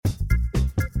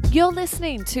You're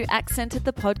listening to Accented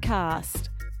the podcast.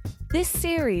 This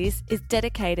series is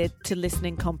dedicated to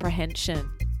listening comprehension.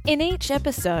 In each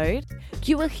episode,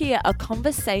 you will hear a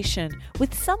conversation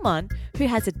with someone who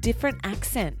has a different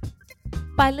accent.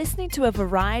 By listening to a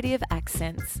variety of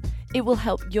accents, it will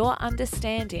help your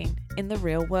understanding in the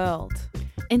real world.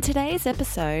 In today's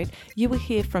episode, you will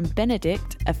hear from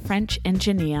Benedict, a French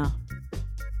engineer.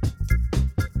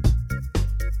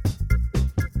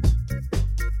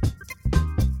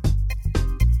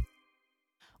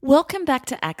 Welcome back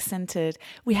to Accented.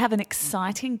 We have an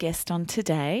exciting guest on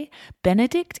today.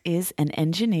 Benedict is an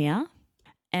engineer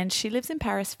and she lives in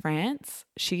Paris, France.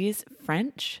 She is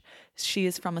French. She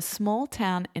is from a small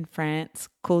town in France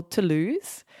called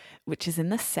Toulouse, which is in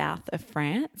the south of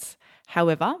France.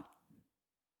 However,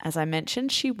 as I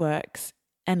mentioned, she works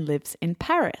and lives in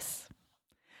Paris.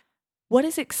 What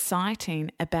is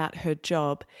exciting about her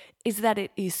job is that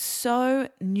it is so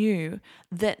new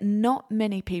that not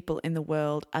many people in the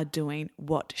world are doing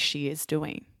what she is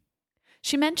doing.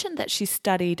 She mentioned that she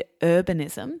studied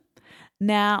urbanism.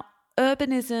 Now,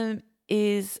 urbanism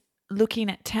is looking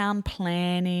at town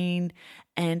planning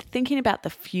and thinking about the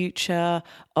future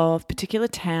of particular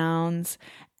towns,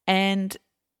 and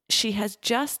she has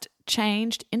just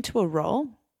changed into a role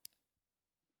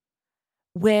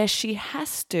where she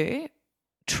has to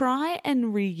try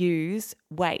and reuse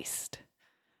waste.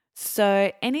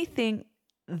 So anything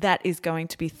that is going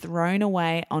to be thrown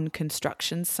away on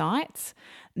construction sites.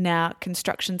 Now,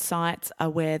 construction sites are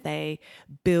where they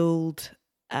build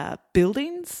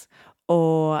buildings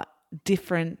or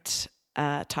different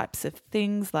types of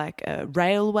things like a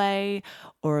railway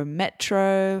or a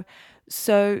metro.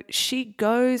 So she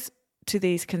goes to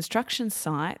these construction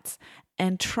sites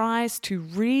and tries to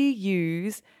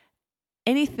reuse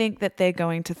anything that they're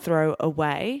going to throw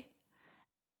away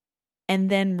and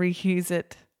then reuse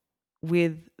it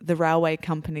with the railway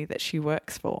company that she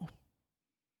works for.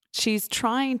 She's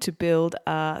trying to build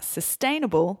a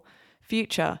sustainable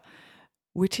future,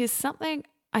 which is something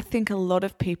I think a lot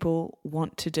of people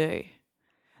want to do.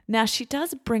 Now, she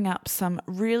does bring up some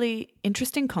really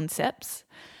interesting concepts,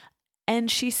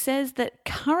 and she says that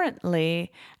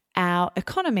currently our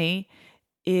economy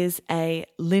is a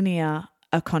linear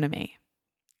economy.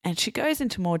 And she goes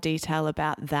into more detail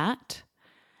about that,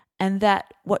 and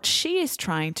that what she is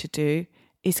trying to do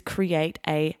is create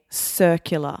a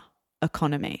circular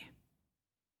economy.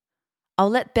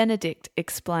 I'll let Benedict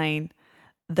explain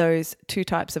those two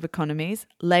types of economies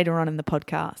later on in the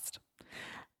podcast.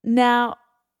 Now,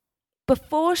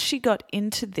 before she got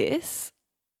into this,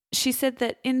 she said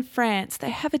that in France,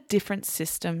 they have a different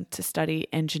system to study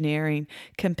engineering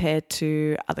compared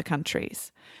to other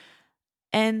countries.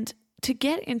 And to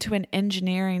get into an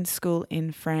engineering school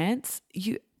in France,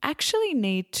 you actually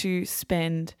need to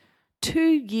spend 2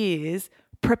 years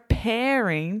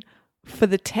preparing for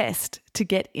the test to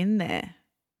get in there.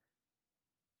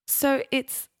 So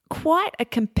it's quite a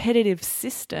competitive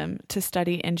system to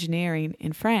study engineering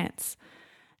in France.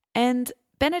 And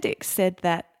Benedict said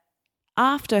that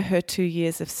after her 2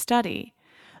 years of study,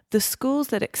 the schools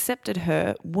that accepted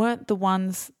her weren't the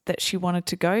ones that she wanted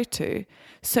to go to.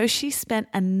 So she spent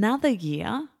another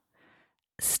year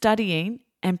studying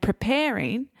and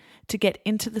preparing to get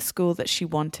into the school that she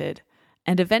wanted.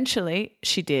 And eventually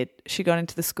she did. She got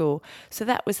into the school. So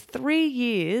that was 3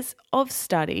 years of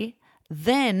study.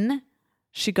 Then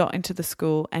she got into the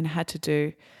school and had to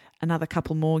do another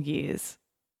couple more years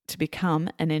to become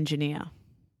an engineer.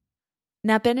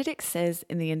 Now, Benedict says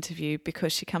in the interview,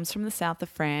 because she comes from the south of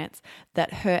France,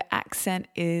 that her accent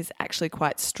is actually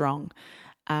quite strong,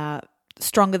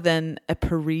 stronger than a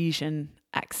Parisian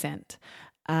accent.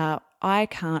 I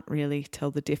can't really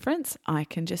tell the difference. I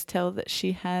can just tell that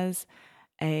she has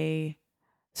a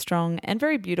strong and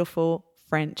very beautiful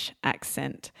French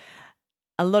accent.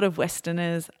 A lot of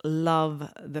Westerners love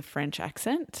the French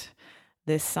accent.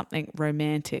 There's something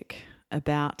romantic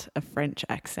about a French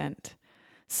accent.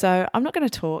 So I'm not going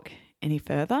to talk any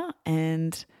further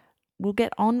and we'll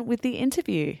get on with the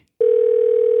interview.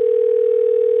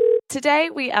 Today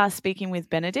we are speaking with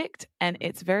Benedict, and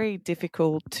it's very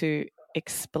difficult to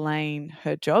explain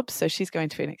her job, so she's going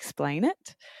to explain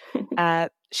it.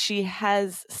 She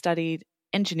has studied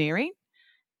engineering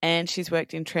and she's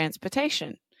worked in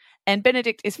transportation. And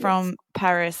Benedict is from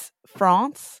Paris,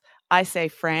 France. I say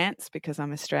France because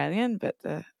I'm Australian, but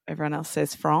everyone else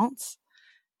says France.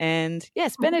 And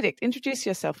yes, Benedict, introduce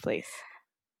yourself, please.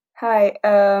 Hi,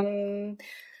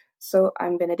 so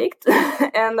I'm Benedict,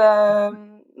 and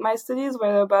my studies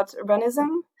were about urbanism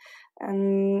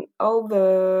and all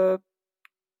the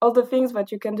things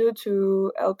that you can do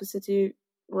to help a city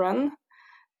run.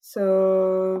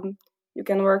 So you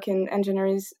can work in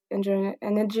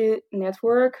energy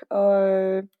network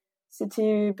or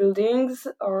city buildings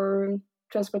or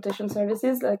transportation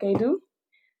services like I do.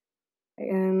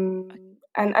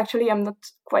 And actually, I'm not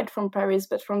quite from Paris,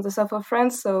 but from the south of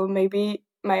France, so maybe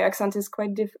my accent is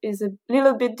is a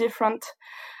little bit different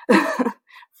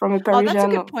from a Parisian. Oh, that's a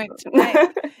good point to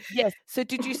make. Yes. So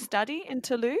did you study in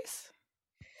Toulouse?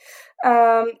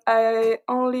 I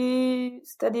only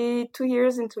studied 2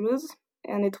 years in Toulouse,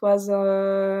 and it was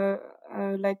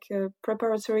like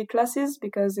preparatory classes,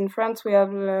 because in France we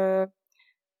have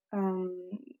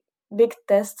big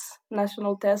tests,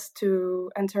 national tests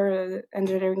to enter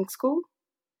engineering school.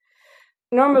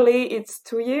 Normally it's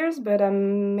 2 years, but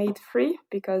I'm made free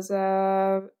because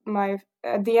at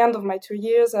the end of my 2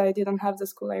 years I didn't have the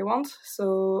school I want,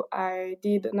 so I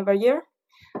did another year,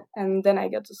 and then I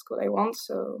got the school I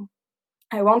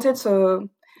wanted. So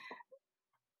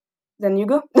then you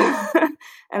go,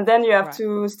 and then you have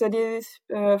to study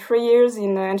 3 years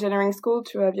in engineering school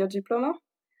to have your diploma.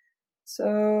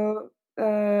 So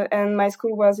and my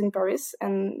school was in Paris,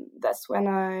 and that's when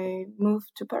I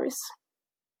moved to Paris.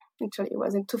 Actually, it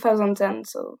was in 2010,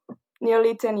 so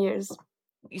nearly 10 years.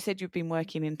 You said you've been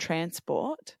working in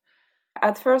transport.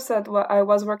 At first, I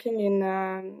was working in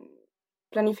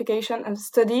planification and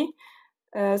study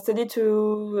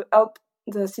to help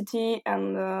the city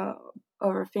and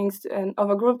other things and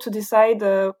other group to decide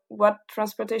what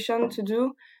transportation to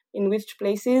do in which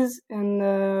places and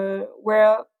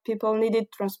where people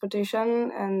needed transportation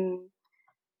and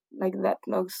like that.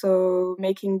 So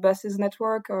making buses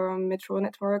network or metro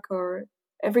network or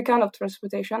every kind of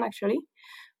transportation actually.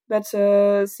 But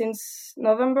since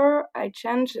November I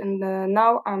changed, and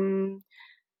now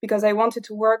because I wanted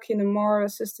to work in a more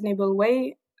sustainable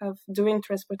way of doing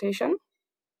transportation.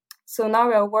 So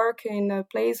now I work in a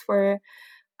place where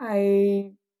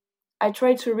I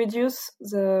try to reduce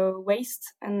the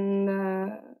waste, and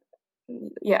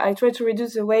I try to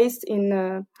reduce the waste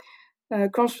in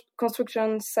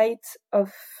construction site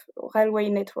of railway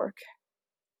network.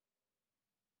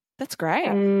 That's great.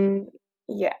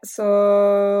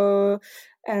 So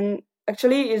and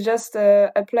actually it's just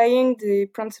applying the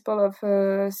principle of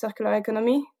circular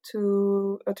economy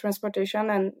to transportation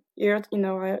and here in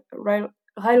our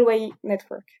railway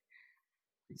network.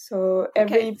 So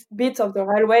every bit of the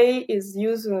railway is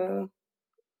used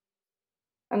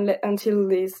until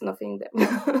there's nothing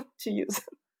there to use.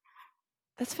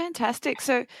 That's fantastic.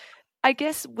 So I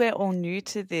guess we're all new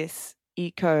to this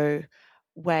eco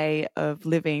way of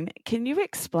living. Can you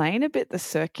explain a bit the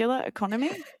circular economy?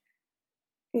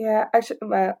 Yeah, actually,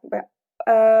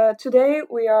 today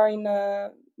we are in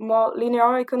a more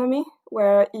linear economy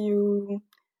where you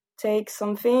take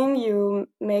something, you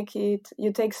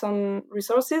take some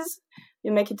resources,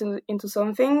 you make it into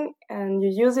something, and you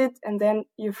use it, and then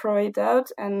you throw it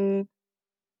out, and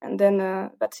then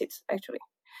that's it actually.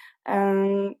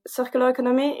 And circular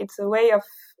economy, it's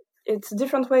a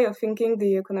different way of thinking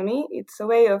the economy. It's a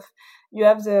way of you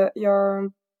have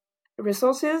your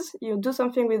resources, you do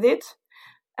something with it,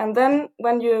 and then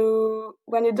when you're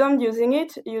done using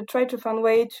it, you try to find a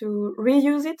way to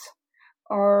reuse it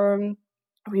or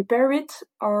repair it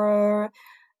or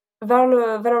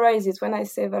valorize it. When I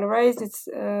say valorize, it's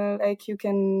like you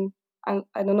can, I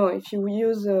don't know, if you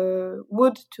use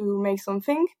wood to make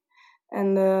something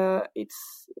and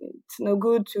it's no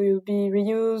good to be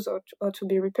reused or to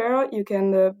be repaired, you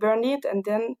can burn it, and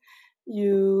then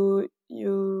you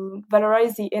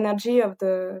valorize the energy of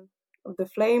the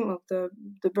flame of the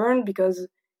burn, because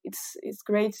it's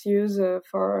great use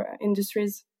for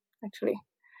industries actually.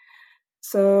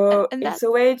 So and it's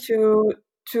a way to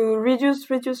reduce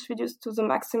to the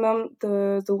maximum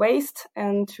the waste,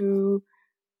 and to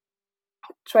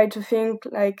try to think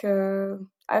like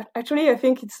I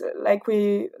think it's like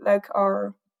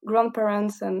our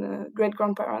grandparents and great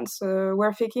grandparents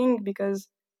were thinking, because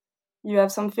you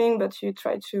have something but you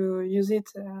try to use it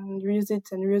and reuse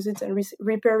it and reuse it and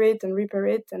repair it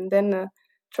and then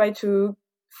try to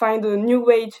find a new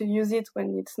way to use it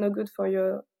when it's no good for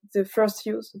the first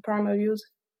use, the primary use.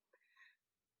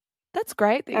 That's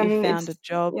great that you found a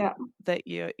job that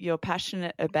you're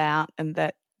passionate about and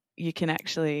that you can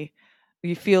actually,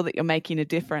 you feel that you're making a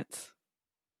difference.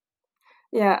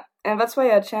 Yeah, and that's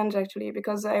why I changed actually,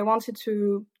 because I wanted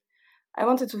to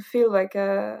feel like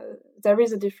there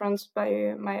is a difference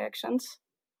by my actions,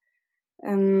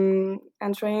 and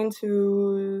trying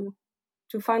to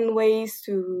find ways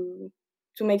to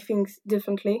make things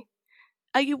differently.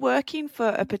 Are you working for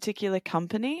a particular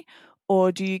company,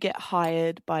 or do you get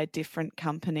hired by different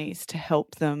companies to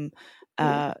help them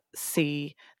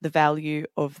see the value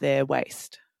of their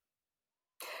waste?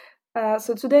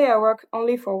 So today I work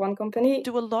only for one company.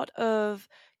 Do a lot of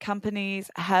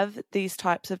companies have these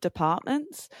types of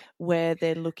departments where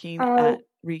they're looking at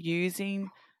reusing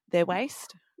their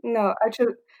waste? No,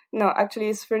 actually,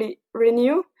 it's really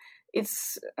new.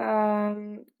 It's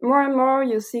more and more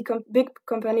you see big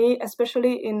company,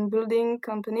 especially in building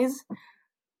companies,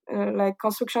 like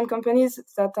construction companies,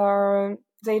 that are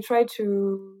they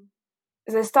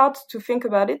start to think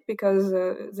about it because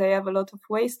they have a lot of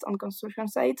waste on construction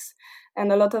sites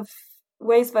and a lot of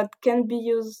waste that can be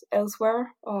used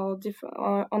elsewhere or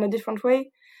on a different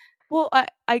way. Well,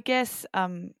 I guess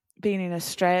being in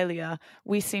Australia,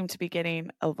 we seem to be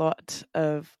getting a lot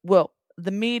of, well,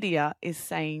 the media is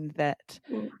saying that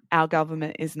our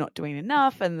government is not doing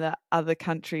enough and that other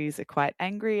countries are quite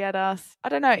angry at us. I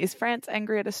don't know. Is France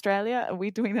angry at Australia? Are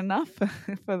we doing enough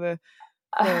for the...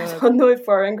 I don't know if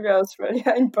we're angry at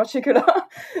Australia in particular.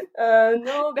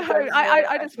 No, because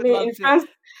I just would love in to. France,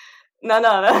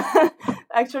 no.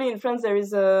 Actually, in France, there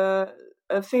is a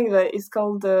thing that is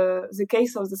called the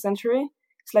case of the century.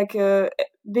 It's like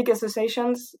big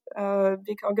associations,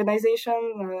 big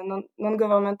organizations,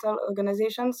 non-governmental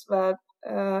organizations that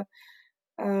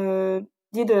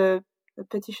did a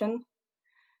petition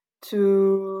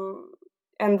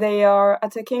and they are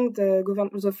attacking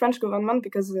the French government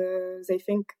because they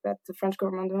think that the French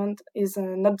government is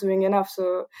not doing enough.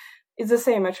 So it's the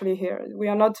same actually here. We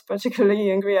are not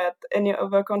particularly angry at any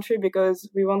other country because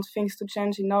we want things to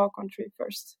change in our country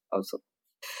first also.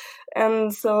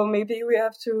 And so maybe we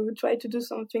have to try to do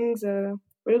some things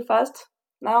real fast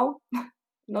now,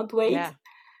 not wait. Yeah.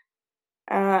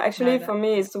 Actually, for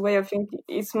me, it's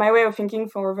my way of thinking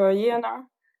for over a year now.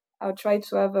 I'll try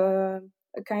to have a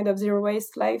kind of zero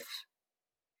waste life.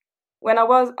 When I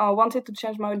wanted to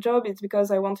change my job, it's because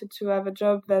I wanted to have a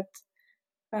job that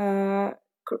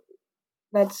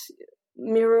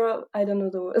mirror. I don't know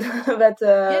the word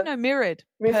that mirrored.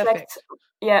 Reflect. Perfect.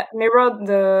 Yeah, mirrored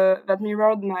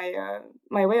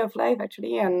my way of life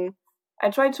actually, and I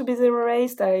try to be zero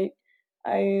waste. I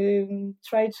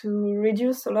try to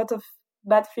reduce a lot of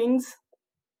bad things.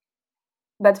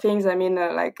 I mean,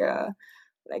 I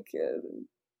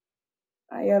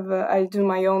do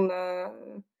my own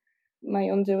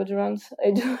deodorant.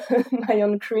 I do my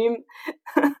own cream.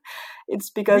 It's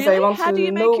because really? I want How to do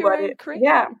you know make your what own it. cream?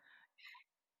 Yeah.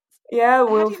 How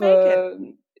do you make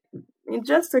it? It's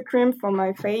just a cream for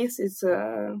my face. It's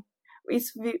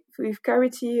with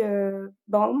carity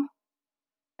balm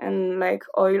and like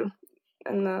oil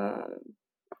and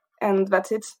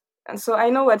that's it. And so I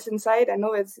know what's inside. I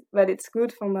know that it's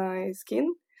good for my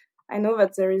skin. I know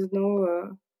that there is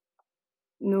no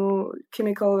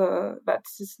chemical that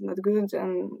is not good,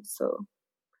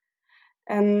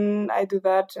 and I do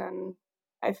that, and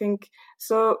I think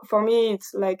so. For me,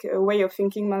 it's like a way of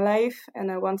thinking my life,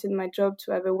 and I wanted my job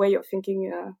to have a way of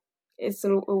thinking. It's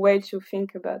a way to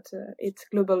think about it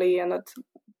globally and not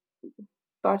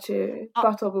part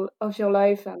of your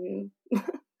life. And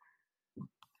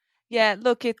yeah,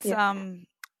 look, it's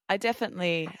I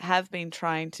definitely have been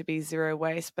trying to be zero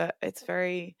waste, but it's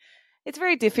very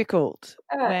difficult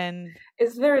when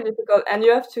it's very difficult, and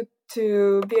you have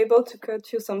to be able to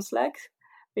cut you some slack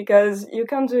because you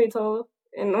can't do it all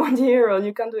in 1 year, or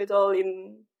you can't do it all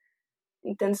in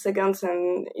 10 seconds,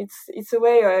 and it's a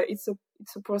way, it's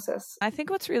a process. I think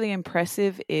what's really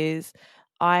impressive is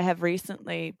I have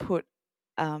recently put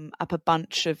up a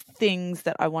bunch of things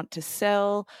that I want to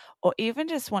sell or even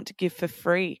just want to give for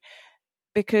free,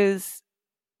 because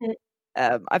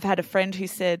I've had a friend who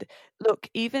said, look,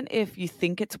 even if you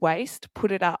think it's waste,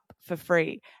 put it up for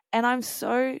free. And I'm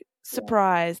so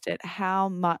surprised at how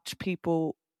much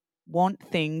people want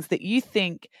things that you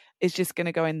think is just going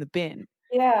to go in the bin.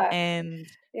 Yeah. And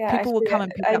yeah, people actually, will come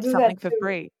and pick up something for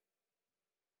free.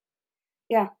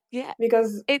 Yeah. Yeah.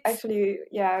 Because actually,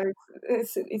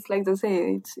 it's like they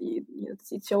say,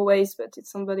 it's your waste, but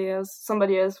it's somebody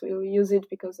else will use it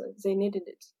because they need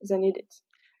it.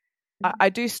 I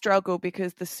do struggle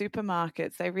because the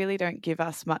supermarkets, they really don't give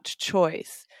us much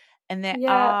choice. And there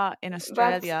are in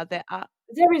Australia,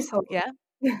 there is hope. Yeah.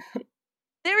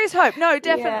 There is hope. No,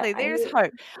 definitely. There is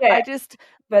hope. Yeah.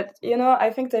 But, I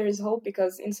think there is hope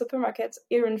because in supermarkets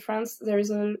here in France, there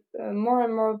is a more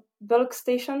and more bulk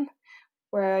station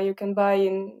where you can buy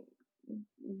in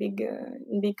big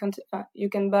you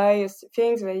can buy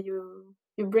things where you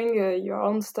bring your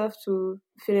own stuff to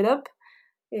fill it up.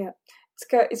 Yeah,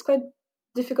 it's quite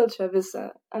difficult to have this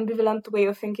ambivalent way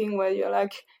of thinking where you're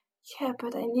like, yeah,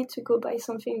 but I need to go buy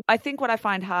something. I think what I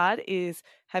find hard is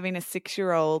having a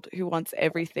 6-year-old who wants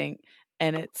everything,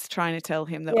 and it's trying to tell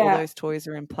him that all those toys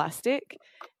are in plastic.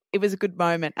 it was a good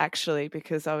moment actually,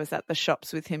 because I was at the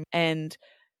shops with him, and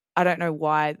I don't know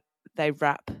why they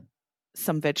wrap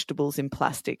some vegetables in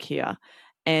plastic here.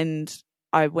 And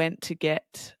I went to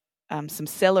get some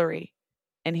celery,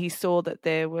 and he saw that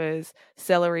there was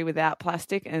celery without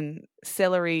plastic and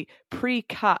celery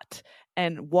pre-cut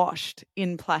and washed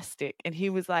in plastic. And he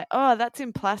was like, oh, that's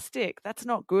in plastic. That's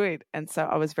not good. And so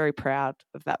I was very proud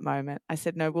of that moment. I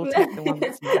said, no, we'll take the one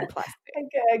that's not in plastic.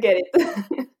 I get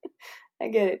it. I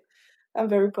get it. I'm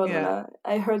very proud when Yeah.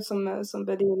 I heard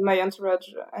somebody in my entourage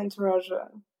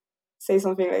say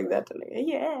something like that. And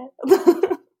yeah,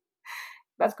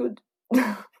 that's good.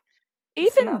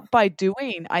 Even enough. by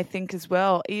doing, I think as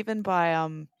well, even by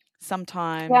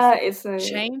sometimes it's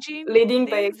changing leading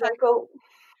by things. example.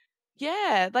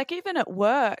 Like even at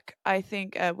work, I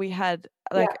think we had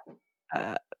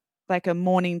like a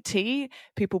morning tea.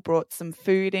 People brought some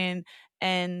food in,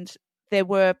 and there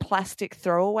were plastic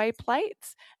throwaway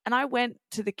plates. And I went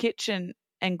to the kitchen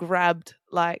and grabbed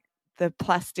like the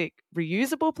plastic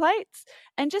reusable plates,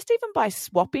 and just even by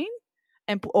swapping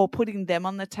or putting them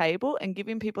on the table and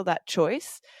giving people that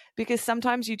choice, because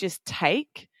sometimes you just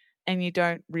take and you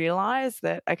don't realize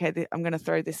that, okay, I'm going to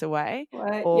throw this away.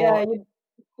 Right. Or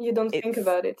you don't think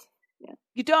about it. Yeah.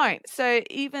 You don't. So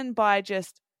even by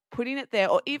just putting it there,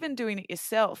 or even doing it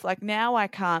yourself, like now I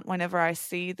can't, whenever I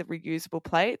see the reusable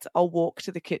plates, I'll walk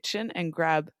to the kitchen and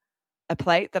grab a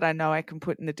plate that I know I can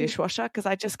put in the dishwasher, because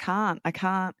I just can't. I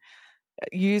can't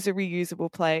use a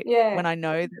reusable plate when I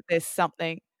know that there's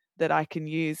something that I can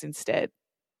use instead.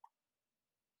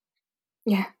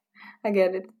 Yeah, I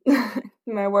get it.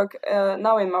 In my work,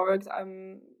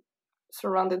 I'm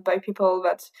surrounded by people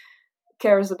that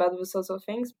cares about those sorts of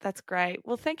things. That's great.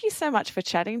 Well, thank you so much for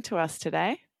chatting to us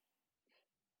today.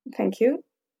 Thank you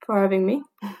for having me.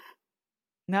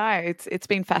 No, it's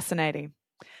been fascinating.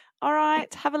 All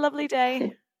right, have a lovely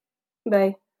day.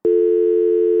 Bye.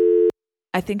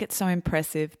 I think it's so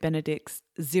impressive, Benedict's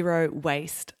zero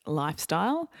waste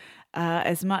lifestyle.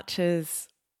 As much as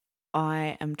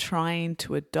I am trying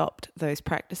to adopt those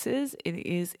practices, it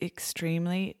is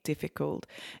extremely difficult,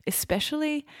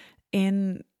 especially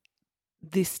in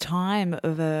this time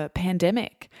of a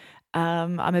pandemic.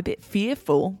 I'm a bit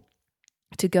fearful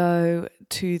to go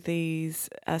to these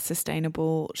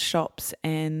sustainable shops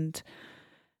and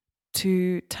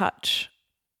to touch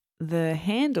the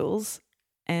handles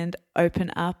and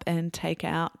open up and take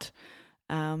out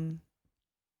and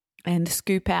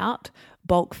scoop out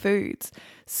bulk foods.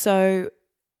 So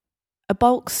a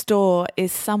bulk store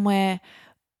is somewhere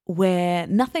where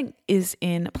nothing is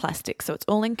in plastic. So it's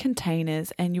all in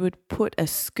containers, and you would put a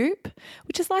scoop,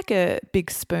 which is like a big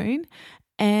spoon,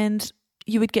 and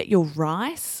you would get your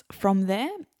rice from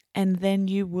there, and then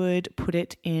you would put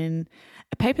it in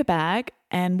a paper bag.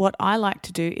 And what I like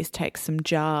to do is take some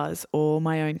jars or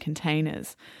my own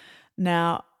containers.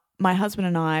 Now, my husband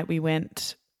and I, we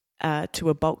went to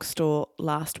a bulk store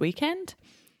last weekend,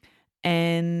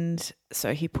 and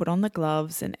so he put on the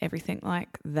gloves and everything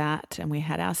like that, and we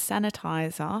had our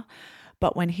sanitizer.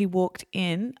 But when he walked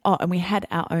in, and we had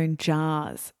our own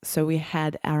jars, so we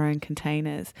had our own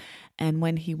containers. And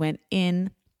when he went in,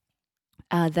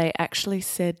 they actually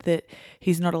said that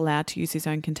he's not allowed to use his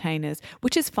own containers,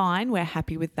 which is fine. We're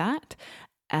happy with that.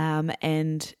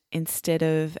 And instead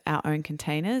of our own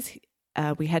containers,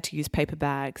 we had to use paper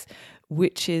bags,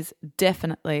 which is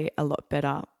definitely a lot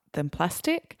better than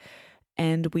plastic.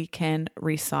 And we can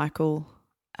recycle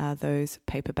those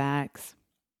paper bags.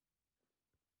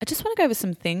 I just want to go over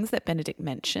some things that Benedict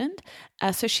mentioned.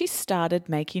 So she started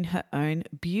making her own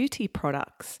beauty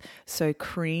products, so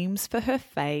creams for her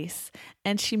face,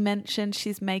 and she mentioned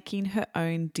she's making her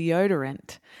own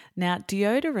deodorant. Now,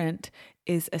 deodorant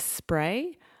is a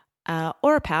spray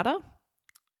or a powder.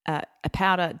 A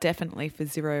powder definitely for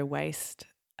zero waste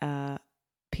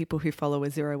people who follow a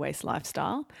zero waste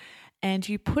lifestyle, and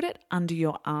you put it under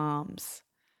your arms.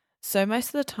 So most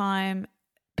of the time,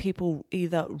 people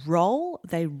either roll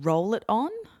it on,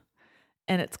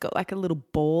 and it's got like a little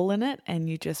ball in it, and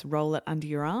you just roll it under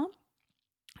your arm.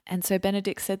 And so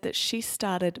Benedict said that she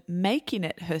started making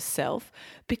it herself,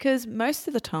 because most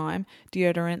of the time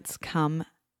deodorants come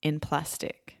in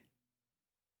plastic.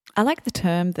 I like the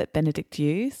term that Benedict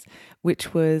used,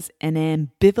 which was an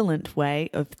ambivalent way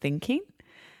of thinking.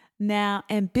 Now,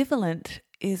 ambivalent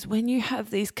is when you have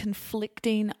these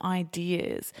conflicting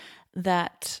ideas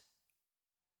that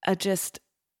are just,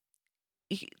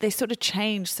 they sort of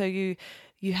change. So you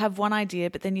have one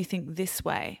idea, but then you think this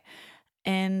way.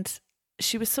 And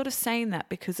she was sort of saying that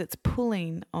because it's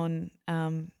pulling on,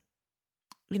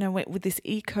 with this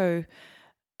eco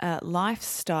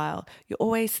lifestyle, you're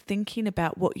always thinking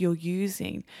about what you're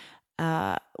using.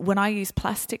 When I use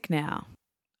plastic now,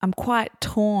 I'm quite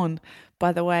torn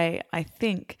by the way I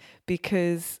think,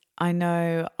 because I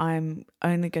know I'm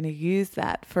only going to use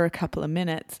that for a couple of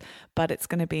minutes, but it's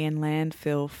going to be in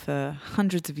landfill for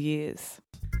hundreds of years.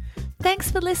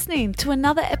 Thanks for listening to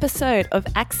another episode of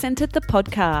Accented the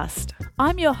Podcast.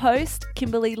 I'm your host,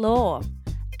 Kimberly Law.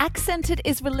 Accented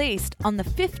is released on the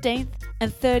 15th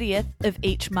and 30th of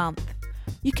each month.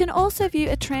 You can also view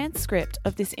a transcript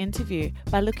of this interview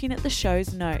by looking at the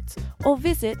show's notes or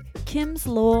visit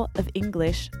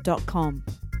kimslawoфenglish.com.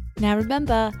 Now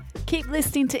remember, keep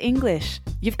listening to English.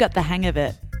 You've got the hang of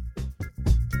it.